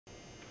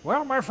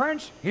Well, my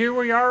friends, here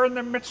we are in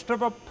the midst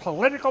of a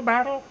political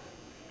battle.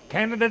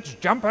 Candidates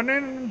jumping in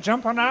and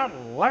jumping out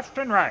left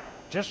and right,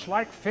 just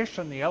like fish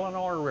in the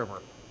Illinois River.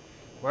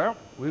 Well,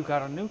 we've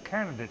got a new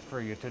candidate for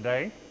you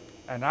today,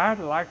 and I'd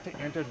like to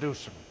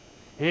introduce him.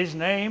 His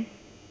name,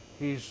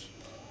 he's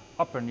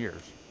up in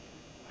years,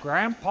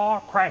 Grandpa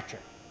Cratchet.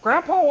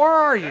 Grandpa, where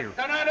are you?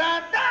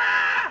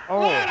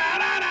 Oh.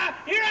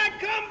 Here I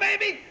come,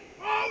 baby.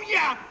 Oh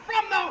yeah,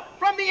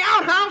 from the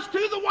outhouse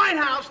to the White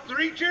House.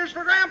 3 cheers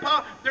for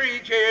Grandpa. 3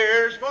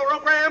 cheers for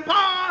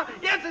Grandpa.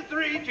 Yes, it's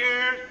 3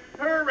 cheers.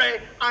 Hooray.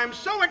 I'm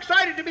so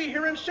excited to be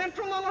here in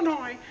Central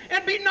Illinois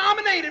and be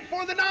nominated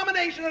for the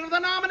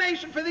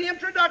nomination for the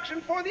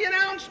introduction, for the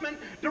announcement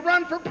to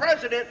run for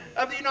president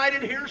of the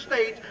United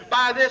States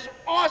by this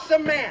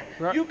awesome man.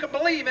 Right. You can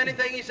believe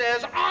anything he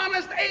says.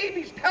 Honest Abe,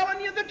 he's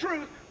telling you the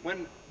truth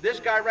when this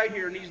guy right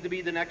here needs to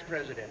be the next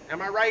president.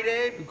 Am I right,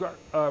 Abe?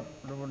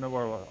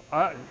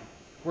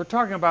 We're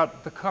talking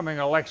about the coming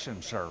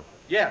election, sir.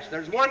 Yes,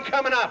 there's one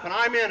coming up, and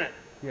I'm in it.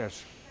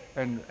 Yes,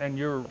 and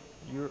you're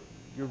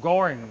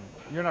going.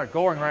 You're not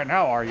going right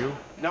now, are you?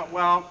 No,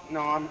 well, no,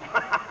 I'm.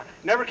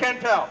 Never can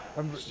tell.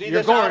 See you're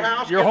this going,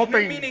 outhouse? you're Gives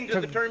hoping new meaning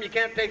to the term. You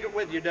can't take it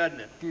with you,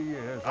 doesn't it?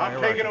 Yes, I'm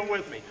taking it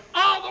with me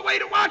all the way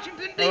to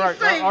Washington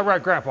D.C. All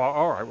right, Grandpa.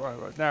 All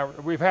right. Now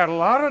we've had a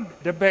lot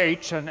of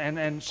debates,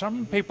 and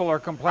some people are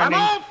complaining.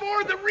 I'm all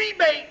for the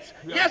rebates.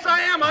 Yes, I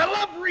am. I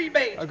love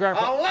rebates.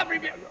 Grandpa, I love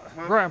rebates.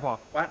 Grandpa,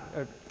 what?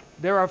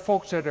 There are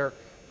folks that are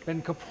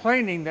been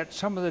complaining that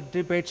some of the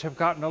debates have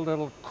gotten a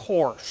little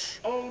coarse.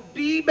 Oh,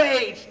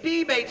 debates.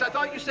 I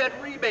thought you said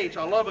rebates.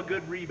 I love a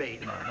good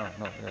rebate. No.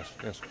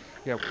 Yes.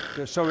 Yeah.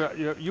 So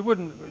you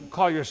wouldn't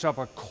call yourself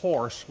a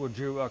coarse, would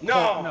you?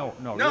 No.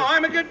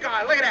 I'm a good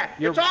guy. Look at that.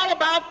 It's all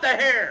about the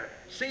hair.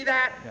 See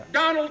that? Yeah.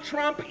 Donald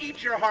Trump,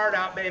 eat your heart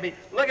out, baby.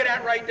 Look at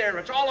that right there.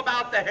 It's all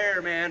about the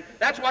hair, man.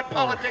 That's what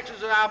politics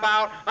is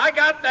about. I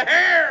got the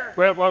hair.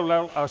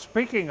 Well,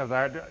 speaking of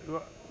that,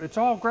 it's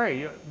all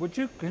gray. Would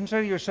you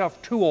consider yourself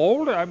too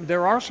old? I mean,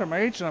 there are some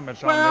age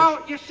limits on this.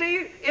 Well, you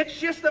see, it's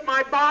just that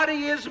my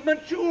body is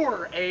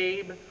mature,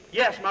 Abe.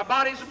 Yes, my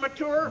body's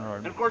mature,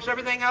 and of course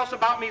everything else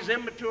about me is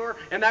immature,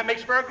 and that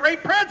makes for a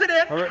great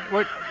president. All right,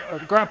 wait,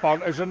 Grandpa,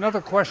 there's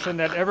another question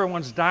that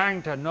everyone's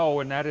dying to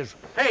know, and that is...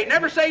 Hey,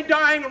 never say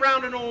dying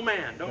around an old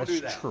man. Don't do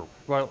that. That's true.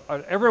 Well,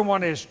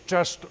 everyone is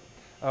just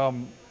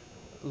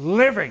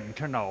living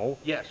to know.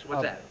 Yes,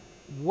 what's that?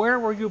 Where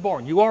were you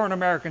born? You are an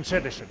American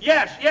citizen.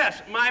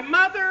 Yes. My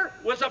mother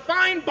was a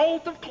fine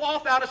bolt of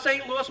cloth out of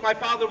St. Louis. My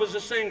father was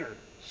a singer.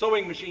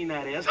 Sewing machine,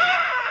 that is.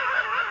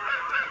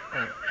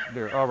 Oh,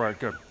 dear. All right,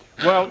 good.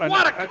 Well,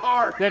 what a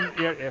card!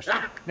 Yes.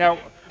 Now,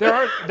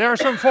 there are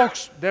some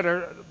folks that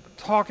are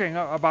talking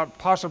about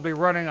possibly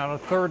running on a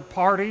third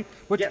party.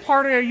 Which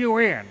party are you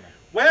in?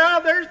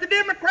 Well, there's the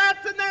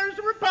Democrats and there's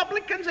the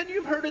Republicans, and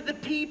you've heard of the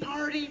Tea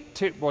Party?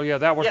 Well, yeah,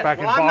 that was back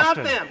in Boston.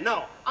 Boston. I'm not them.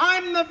 No,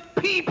 I'm the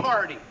Pea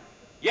Party.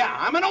 Yeah,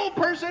 I'm an old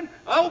person,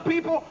 old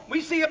people.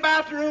 We see a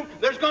bathroom,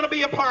 there's going to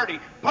be a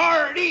party.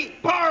 Party.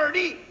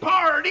 Okay,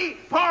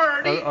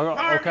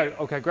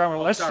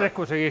 Grandma, let's stick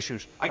with the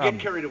issues. I get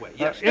carried away.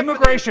 Yes.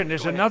 Immigration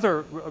is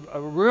another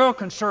real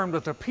concern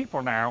with the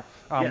people now.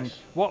 Yes.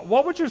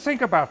 What would you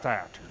think about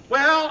that?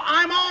 Well,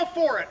 I'm all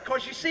for it,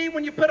 because you see,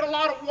 when you put a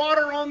lot of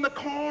water on the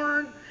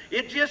corn,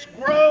 it just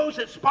grows,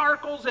 it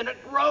sparkles, and it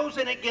grows,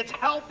 and it gets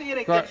healthy, and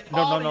it gets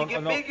tall, and you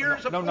get big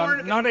ears of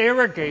corn. Not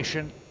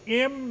irrigation.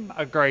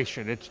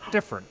 Immigration, it's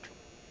different.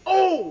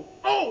 Oh,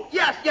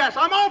 yes,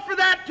 I'm all for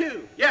that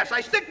too. Yes, I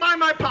stick by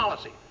my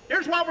policy.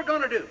 Here's what we're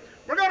going to do.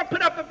 We're going to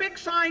put up a big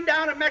sign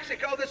down in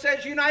Mexico that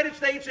says United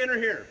States, enter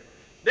here.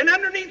 Then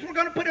underneath we're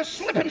going to put a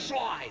slip and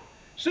slide.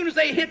 As soon as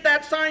they hit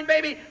that sign,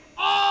 baby,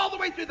 all the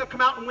way through, they'll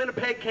come out in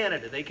Winnipeg,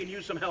 Canada. They can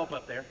use some help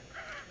up there.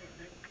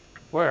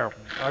 Well,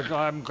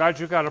 I'm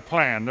glad you got a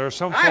plan. There's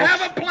some folks... I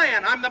have a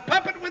plan. I'm the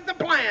puppet with the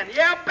plan.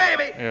 Yeah,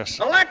 baby. Yes.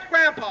 Elect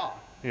Grandpa.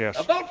 Yes.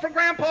 A vote for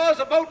Grandpa is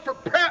a vote for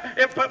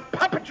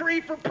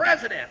puppetry for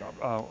president.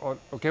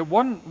 Okay,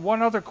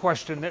 one other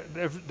question.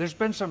 There's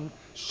been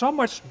so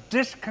much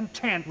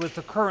discontent with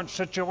the current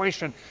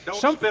situation.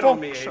 Don't spit on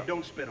me, Abe.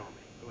 Don't spit on me.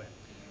 Go ahead.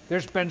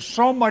 There's been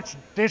so much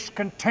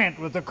discontent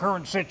with the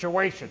current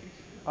situation.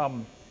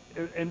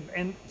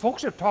 And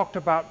folks have talked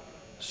about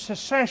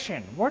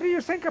secession. What do you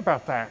think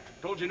about that?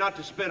 Told you not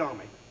to spit on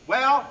me.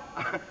 Well,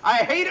 I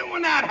hate it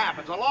when that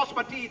happens. I lost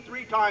my teeth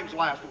 3 times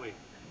last week.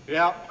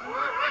 Yeah.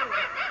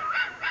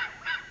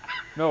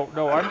 No,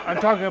 I'm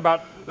talking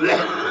about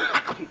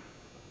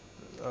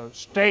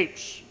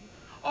states.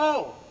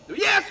 Oh,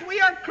 yes,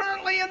 we are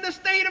currently in the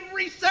state of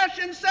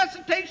recession,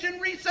 cessation,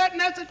 reset,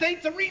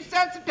 necessitates the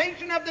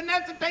resuscitation of the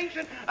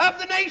necessitation of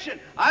the nation.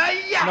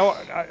 Yes. No,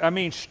 I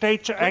mean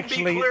states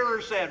actually... Couldn't be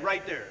clearer said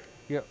right there.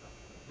 Yeah.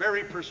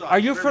 Very precise. Are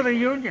you for the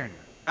union?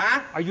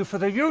 Huh? Are you for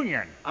the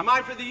union? Am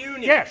I for the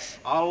union? Yes.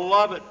 I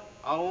love it.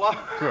 I love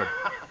it. Good.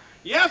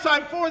 Yes,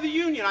 I'm for the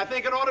union. I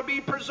think it ought to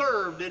be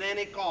preserved at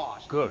any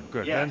cost. Good.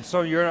 Yes. And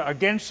so you're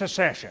against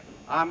secession?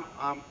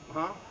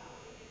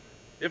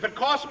 If it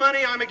costs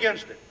money, I'm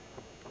against it.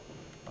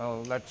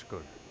 Oh, that's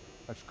good.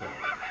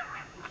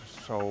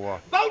 So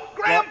vote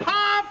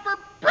Grandpa for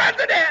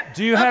president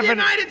do you of have the any-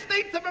 United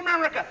States of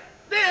America.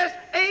 This,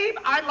 Abe,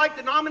 I'd like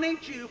to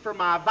nominate you for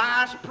my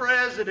vice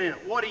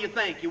president. What do you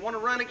think? You want to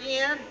run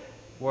again?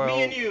 well,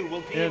 Me and you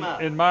will team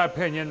up. in my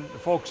opinion,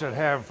 folks that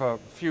have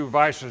few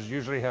vices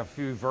usually have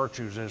few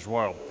virtues as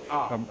well.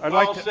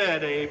 Well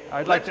said, Abe.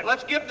 I'd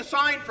Let's give the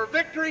sign for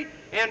victory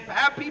and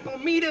have people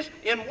meet us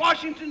in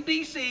Washington,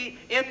 D.C.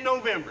 in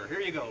November. Here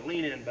you go.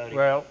 Lean in, buddy.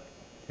 Well,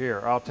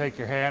 here, I'll take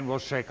your hand. We'll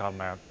shake on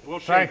that. We'll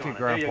shake Thank on you, it.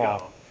 There you Grandpa.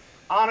 go.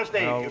 Honest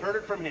Abe, Now, you heard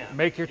it from him.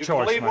 Make your you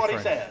choice, believe my what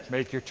friend. he says.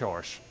 Make your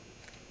choice.